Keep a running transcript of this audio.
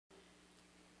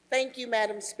Thank you,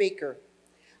 Madam Speaker.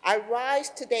 I rise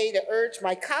today to urge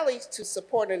my colleagues to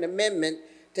support an amendment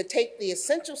to take the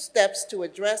essential steps to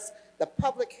address the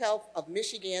public health of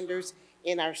Michiganders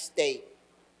in our state.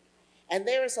 And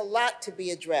there is a lot to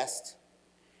be addressed.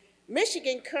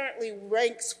 Michigan currently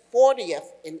ranks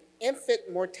 40th in infant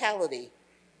mortality.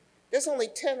 There's only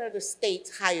 10 other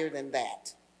states higher than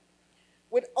that,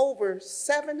 with over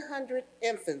 700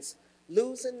 infants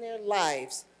losing their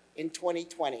lives in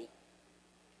 2020.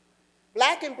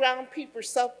 Black and brown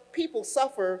people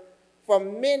suffer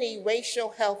from many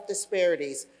racial health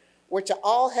disparities, which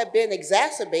all have been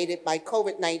exacerbated by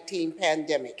COVID-19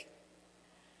 pandemic.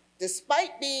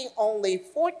 Despite being only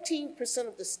 14%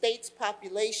 of the state's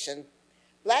population,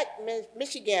 Black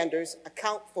Michiganders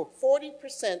account for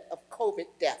 40% of COVID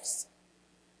deaths.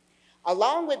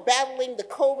 Along with battling the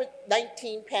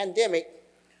COVID-19 pandemic,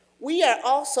 we are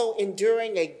also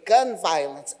enduring a gun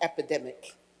violence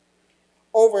epidemic.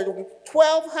 Over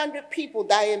 1,200 people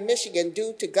die in Michigan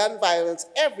due to gun violence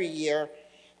every year,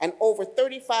 and over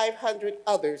 3,500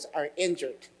 others are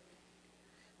injured.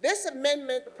 This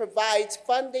amendment provides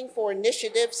funding for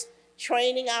initiatives,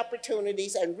 training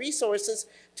opportunities, and resources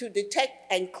to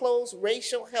detect and close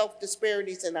racial health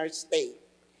disparities in our state,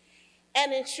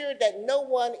 and ensure that no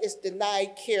one is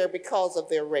denied care because of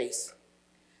their race.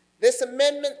 This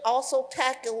amendment also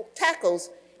tackles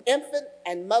infant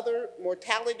and mother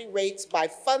mortality rates by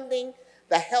funding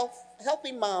the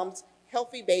Healthy Moms,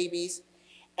 Healthy Babies,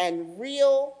 and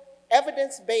real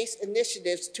evidence-based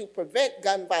initiatives to prevent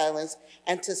gun violence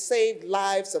and to save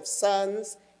lives of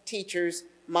sons, teachers,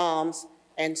 moms,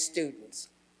 and students.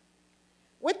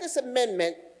 With this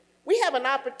amendment, we have an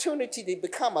opportunity to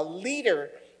become a leader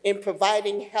in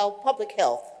providing public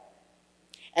health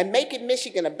and making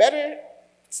Michigan a better,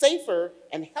 safer,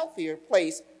 and healthier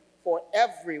place for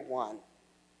everyone.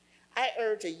 I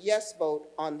urge a yes vote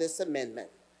on this amendment.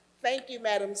 Thank you,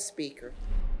 Madam Speaker.